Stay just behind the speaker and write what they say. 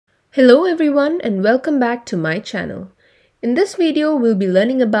Hello everyone and welcome back to my channel. In this video, we'll be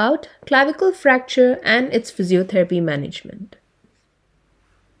learning about clavicle fracture and its physiotherapy management.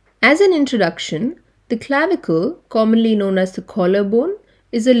 As an introduction, the clavicle, commonly known as the collarbone,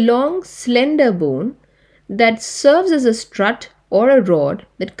 is a long, slender bone that serves as a strut or a rod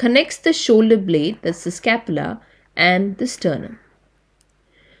that connects the shoulder blade, that's the scapula, and the sternum.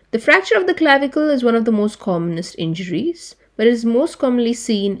 The fracture of the clavicle is one of the most commonest injuries, but it is most commonly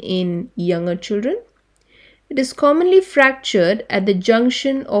seen in younger children. It is commonly fractured at the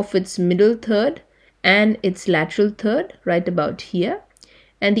junction of its middle third and its lateral third, right about here.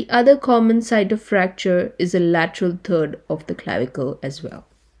 And the other common site of fracture is the lateral third of the clavicle as well.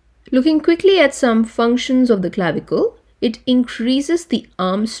 Looking quickly at some functions of the clavicle, it increases the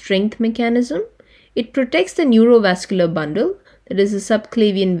arm strength mechanism. It protects the neurovascular bundle, that is the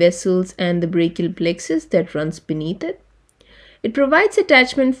subclavian vessels and the brachial plexus that runs beneath it. It provides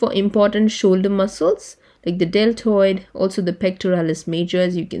attachment for important shoulder muscles like the deltoid, also the pectoralis major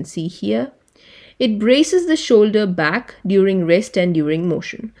as you can see here. It braces the shoulder back during rest and during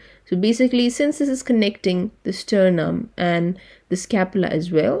motion. So basically, since this is connecting the sternum and the scapula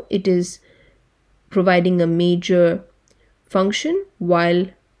as well, it is providing a major function while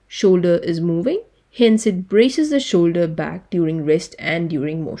shoulder is moving. Hence, it braces the shoulder back during rest and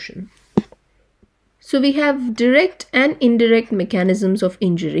during motion. So we have direct and indirect mechanisms of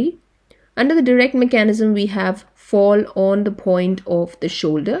injury. Under the direct mechanism, we have fall on the point of the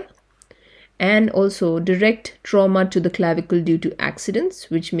shoulder and also direct trauma to the clavicle due to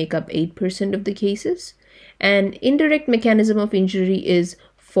accidents, which make up 8% of the cases. And indirect mechanism of injury is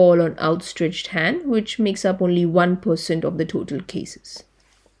fall on outstretched hand, which makes up only 1% of the total cases.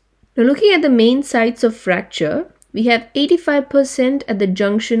 Now looking at the main sites of fracture, we have 85% at the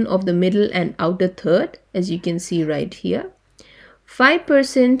junction of the middle and outer third, as you can see right here.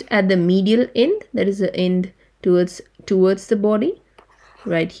 5% at the medial end, that is the end towards the body,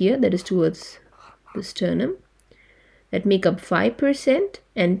 right here, that is towards the sternum, that make up 5%,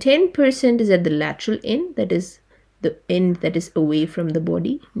 and 10% is at the lateral end, that is the end that is away from the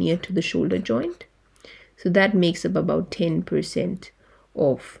body, near to the shoulder joint. So that makes up about 10%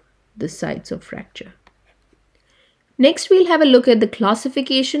 of the sites of fracture. Next, we'll have a look at the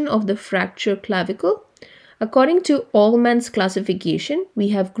classification of the fracture clavicle. According to Allman's classification, we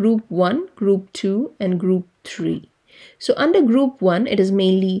have Group 1, Group 2, and Group 3. So under Group 1, it is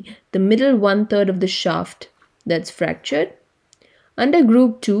mainly the middle 1/3 of the shaft that's fractured. Under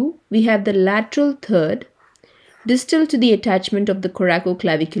Group 2, we have the lateral third, distal to the attachment of the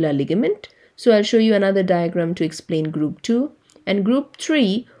coracoclavicular ligament. So I'll show you another diagram to explain Group 2. And Group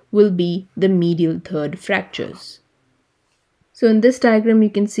 3 will be the medial third fractures. So in this diagram, you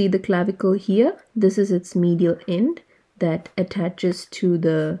can see the clavicle here. This is its medial end that attaches to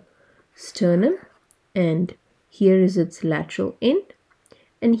the sternum, and here is its lateral end.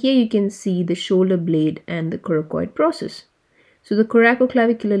 And here you can see the shoulder blade and the coracoid process. So the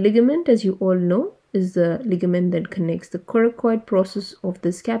coracoclavicular ligament, as you all know, is the ligament that connects the coracoid process of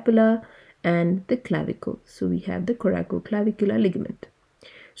the scapula and the clavicle. So we have the coracoclavicular ligament.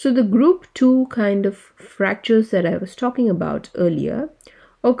 So the Group 2 kind of fractures that I was talking about earlier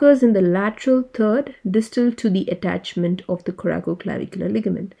occurs in the lateral third, distal to the attachment of the coracoclavicular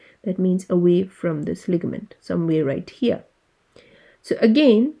ligament. That means away from this ligament, somewhere right here. So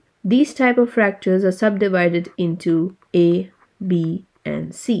again, these type of fractures are subdivided into A, B,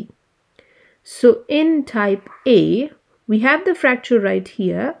 and C. So in type A, we have the fracture right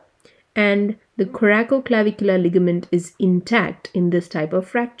here, and the coracoclavicular ligament is intact in this type of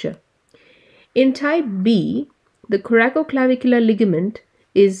fracture. In type B, the coracoclavicular ligament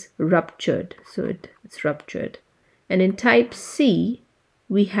is ruptured, so it's ruptured. And in type C,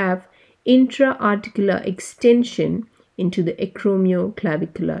 we have intra-articular extension into the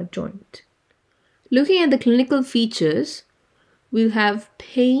acromioclavicular joint. Looking at the clinical features, we'll have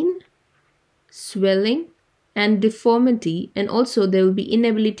pain, swelling, and deformity, and also there will be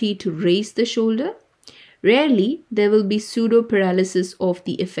inability to raise the shoulder. Rarely, there will be pseudo-paralysis of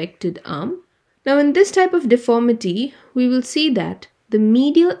the affected arm. Now, in this type of deformity, we will see that the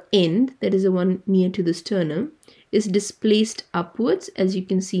medial end, that is the one near to the sternum, is displaced upwards, as you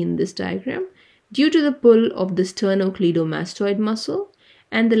can see in this diagram, due to the pull of the sternocleidomastoid muscle,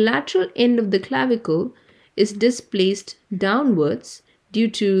 and the lateral end of the clavicle is displaced downwards due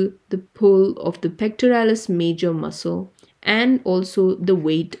to the pull of the pectoralis major muscle and also the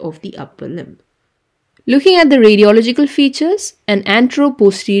weight of the upper limb. Looking at the radiological features, an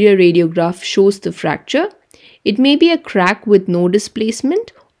antero-posterior radiograph shows the fracture. It may be a crack with no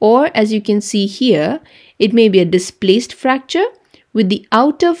displacement, or as you can see here, it may be a displaced fracture with the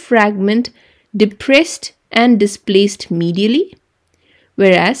outer fragment depressed and displaced medially,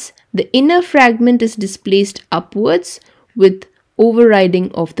 whereas the inner fragment is displaced upwards with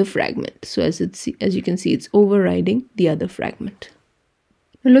overriding of the fragment. So as you can see, it's overriding the other fragment.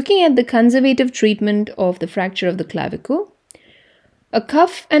 Now, looking at the conservative treatment of the fracture of the clavicle, a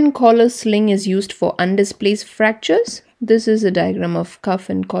cuff and collar sling is used for undisplaced fractures. This is a diagram of cuff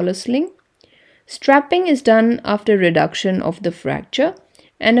and collar sling. Strapping is done after reduction of the fracture,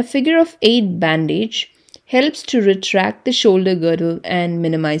 and a figure of 8 bandage helps to retract the shoulder girdle and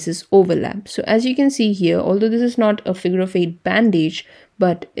minimizes overlap. So as you can see here, although this is not a figure of 8 bandage,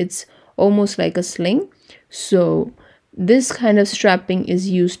 but it's almost like a sling. So this kind of strapping is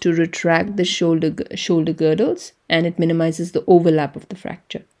used to retract the shoulder girdles, and it minimizes the overlap of the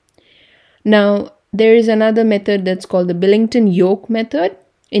fracture. Now, there is another method that's called the Billington yoke method,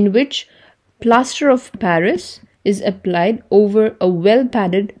 in which plaster of Paris is applied over a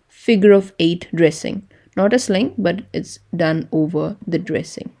well-padded figure of 8 dressing. Not a sling, but it's done over the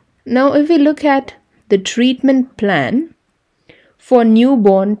dressing. Now, if we look at the treatment plan for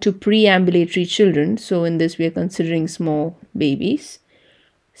newborn to preambulatory children, so in this we are considering small babies,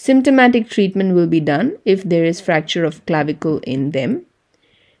 symptomatic treatment will be done if there is fracture of clavicle in them.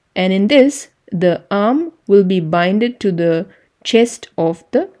 And in this, the arm will be binded to the chest of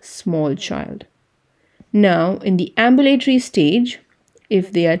the small child. Now, in the ambulatory stage,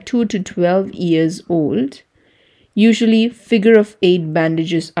 if they are 2 to 12 years old, usually figure of 8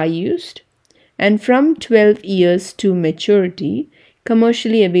 bandages are used. And from 12 years to maturity,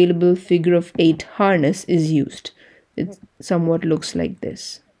 commercially available figure of 8 harness is used. It somewhat looks like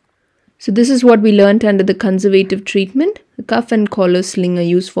this. So this is what we learned under the conservative treatment. The cuff and collar sling are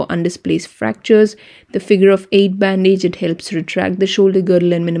used for undisplaced fractures. The figure of 8 bandage, it helps retract the shoulder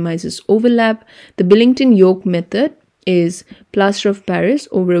girdle and minimizes overlap. The Billington yoke method is plaster of Paris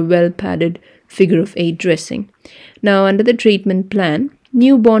over a well-padded figure of 8 dressing. Now, under the treatment plan,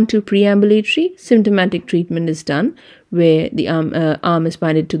 newborn to preambulatory, symptomatic treatment is done where the arm is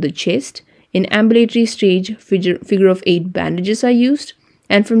binded to the chest. In ambulatory stage, figure of 8 bandages are used.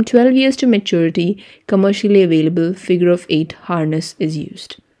 And from 12 years to maturity, commercially available figure of 8 harness is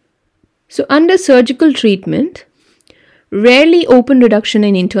used. So under surgical treatment, rarely open reduction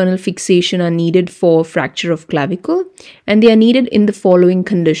and internal fixation are needed for fracture of clavicle, and they are needed in the following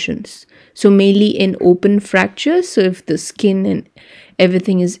conditions. So mainly in open fractures, so if the skin and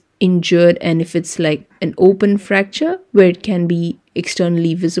everything is injured, and if it's like an open fracture where it can be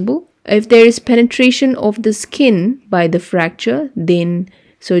externally visible. If there is penetration of the skin by the fracture, then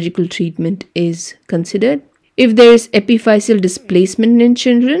surgical treatment is considered. If there is epiphyseal displacement in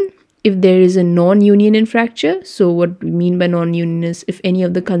children, if there is a non-union in fracture, so what we mean by non-union is if any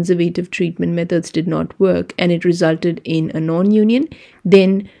of the conservative treatment methods did not work and it resulted in a non-union,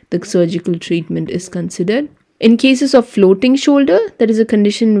 then the surgical treatment is considered. In cases of floating shoulder, that is a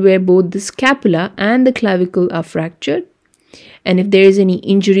condition where both the scapula and the clavicle are fractured. And if there is any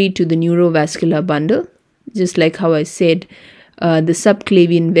injury to the neurovascular bundle, just like how I said, the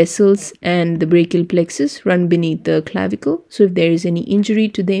subclavian vessels and the brachial plexus run beneath the clavicle. So if there is any injury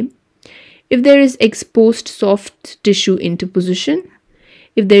to them, if there is exposed soft tissue interposition,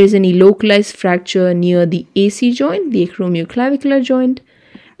 if there is any localized fracture near the AC joint, the acromioclavicular joint,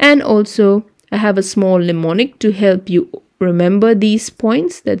 and also I have a small mnemonic to help you remember these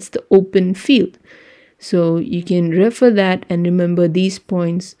points. That's the open field. So you can refer that and remember these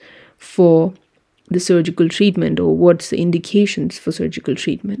points for the surgical treatment, or what's the indications for surgical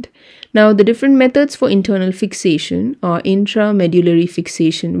treatment. Now, the different methods for internal fixation are intramedullary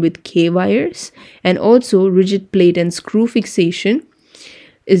fixation with K-wires, and also rigid plate and screw fixation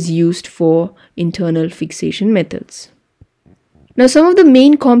is used for internal fixation methods. Now, some of the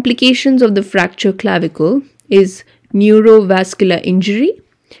main complications of the fracture clavicle is neurovascular injury.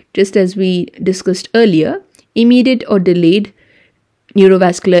 Just as we discussed earlier, immediate or delayed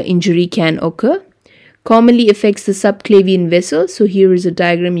neurovascular injury can occur. Commonly affects the subclavian vessel. So here is a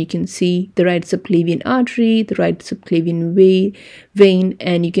diagram. You can see the right subclavian artery, the right subclavian vein,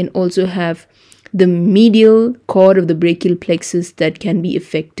 and you can also have the medial cord of the brachial plexus that can be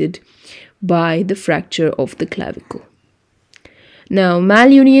affected by the fracture of the clavicle. Now,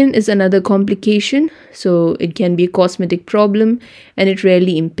 malunion is another complication. So it can be a cosmetic problem and it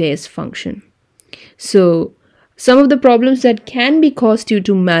rarely impairs function. So some of the problems that can be caused due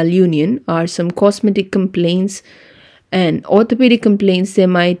to malunion are some cosmetic complaints and orthopedic complaints. There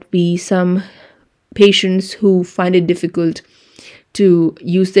might be some patients who find it difficult to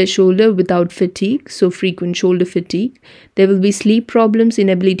use their shoulder without fatigue, so frequent shoulder fatigue. There will be sleep problems,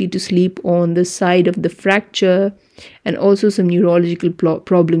 inability to sleep on the side of the fracture, and also some neurological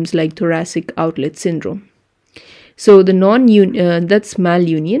problems like thoracic outlet syndrome. So the that's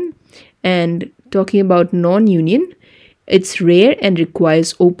malunion. And talking about non-union, it's rare and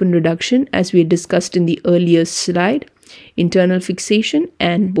requires open reduction, as we discussed in the earlier slide, internal fixation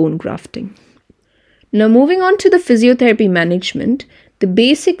and bone grafting. Now moving on to the physiotherapy management, the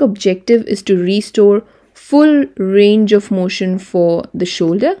basic objective is to restore full range of motion for the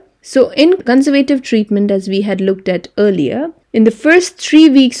shoulder. So in conservative treatment, as we had looked at earlier, in the first 3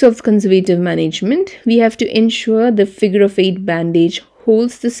 weeks of conservative management, we have to ensure the figure of 8 bandage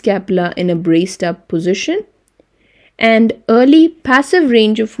holds the scapula in a braced up position, and early passive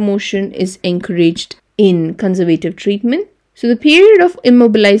range of motion is encouraged in conservative treatment. So the period of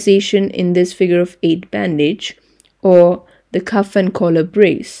immobilization in this figure of 8 bandage, or the cuff and collar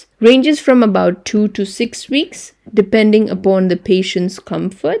brace, ranges from about 2 to 6 weeks depending upon the patient's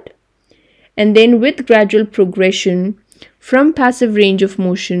comfort. And then with gradual progression from passive range of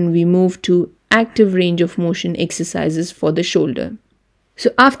motion, we move to active range of motion exercises for the shoulder. So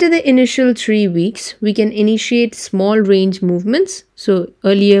after the initial 3 weeks, we can initiate small range movements. So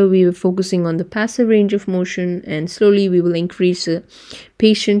earlier we were focusing on the passive range of motion, and slowly we will increase the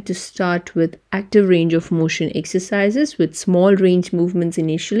patient to start with active range of motion exercises with small range movements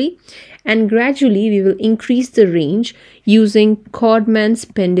initially. And gradually we will increase the range using Codman's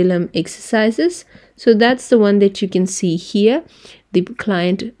pendulum exercises. So that's the one that you can see here. The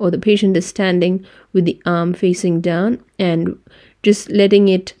client or the patient is standing with the arm facing down, and just letting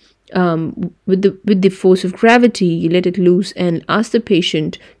it with the force of gravity, you let it loose and ask the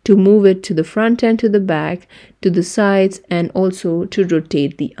patient to move it to the front and to the back, to the sides, and also to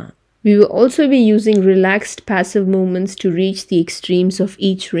rotate the arm. We will also be using relaxed passive movements to reach the extremes of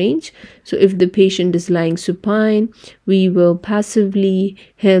each range. So if the patient is lying supine, we will passively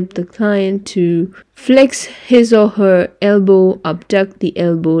help the client to flex his or her elbow, abduct the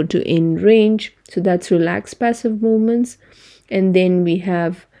elbow to in range. So that's relaxed passive movements. And then we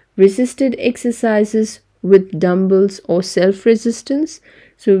have resisted exercises with dumbbells or self-resistance.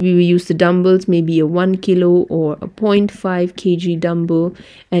 So we will use the dumbbells, maybe a 1 kilo or a 0.5 kg dumbbell,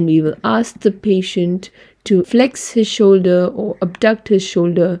 and we will ask the patient to flex his shoulder or abduct his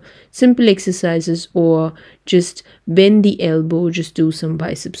shoulder, simple exercises, or just bend the elbow, just do some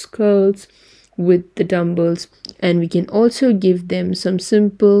biceps curls with the dumbbells. And we can also give them some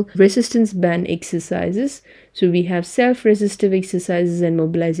simple resistance band exercises. So we have self-resistive exercises and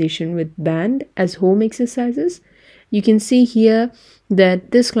mobilization with band as home exercises. You can see here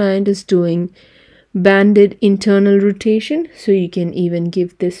that this client is doing banded internal rotation. So you can even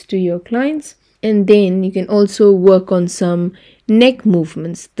give this to your clients. And then you can also work on some neck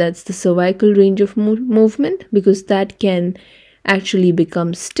movements. That's the cervical range of movement, because that can actually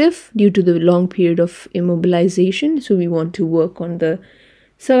become stiff due to the long period of immobilization. So we want to work on the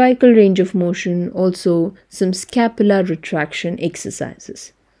cervical range of motion, also some scapular retraction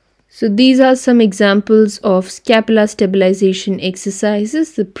exercises. So these are some examples of scapular stabilization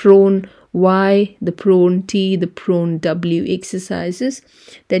exercises: the prone Y, the prone T, the prone W exercises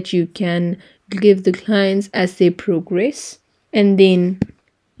that you can give the clients as they progress. And then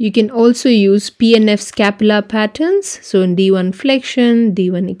you can also use PNF scapular patterns. So in D1 flexion,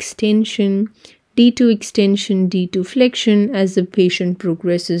 D1 extension, D2 extension, D2 flexion, as the patient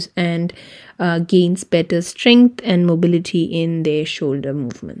progresses and gains better strength and mobility in their shoulder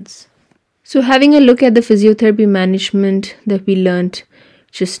movements. So having a look at the physiotherapy management that we learned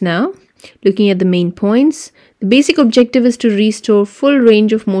just now, looking at the main points, the basic objective is to restore full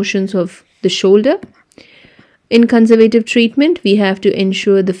range of motions of the shoulder. In conservative treatment, we have to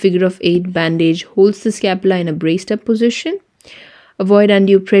ensure the figure of 8 bandage holds the scapula in a braced up position, avoid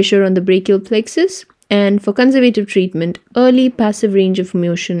undue pressure on the brachial plexus, and for conservative treatment, early passive range of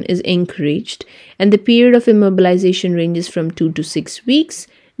motion is encouraged, and the period of immobilization ranges from 2 to 6 weeks,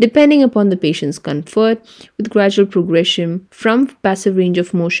 depending upon the patient's comfort, with gradual progression from passive range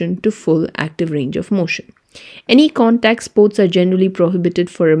of motion to full active range of motion. Any contact sports are generally prohibited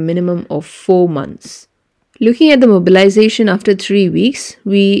for a minimum of 4 months. Looking at the mobilization after 3 weeks,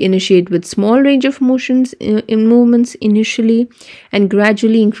 we initiate with small range of motions in movements initially and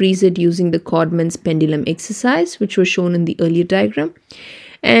gradually increase it using the Codman's pendulum exercise, which was shown in the earlier diagram.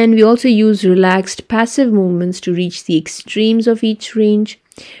 And we also use relaxed passive movements to reach the extremes of each range,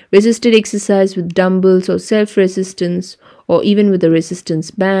 resisted exercise with dumbbells or self-resistance, or even with a resistance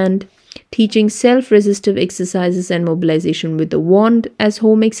band. teaching self-resistive exercises and mobilization with a wand as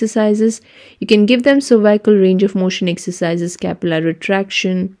home exercises. You can give them cervical range of motion exercises, scapular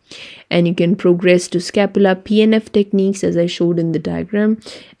retraction, and you can progress to scapular PNF techniques as I showed in the diagram,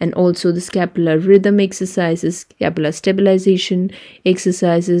 and also the scapular rhythm exercises, scapular stabilization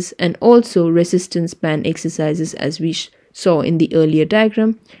exercises, and also resistance band exercises as we saw in the earlier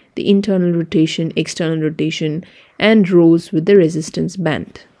diagram, the internal rotation, external rotation, and rows with the resistance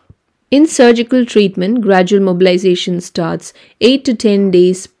band. In surgical treatment, gradual mobilization starts 8 to 10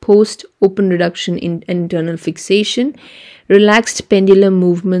 days post open reduction in internal fixation. Relaxed pendulum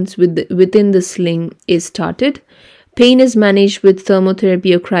movements within the sling is started. Pain is managed with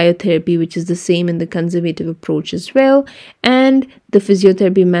thermotherapy or cryotherapy, which is the same in the conservative approach as well. And the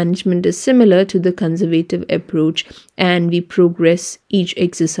physiotherapy management is similar to the conservative approach, and we progress each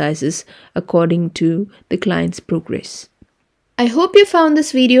exercises according to the client's progress. I hope you found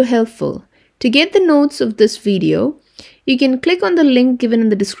this video helpful. To get the notes of this video, you can click on the link given in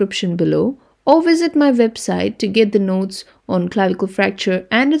the description below, or visit my website to get the notes on clavicle fracture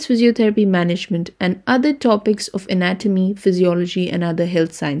and its physiotherapy management and other topics of anatomy, physiology, and other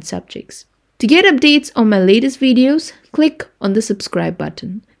health science subjects. To get updates on my latest videos, click on the subscribe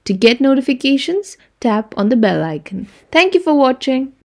button. To get notifications, tap on the bell icon. Thank you for watching.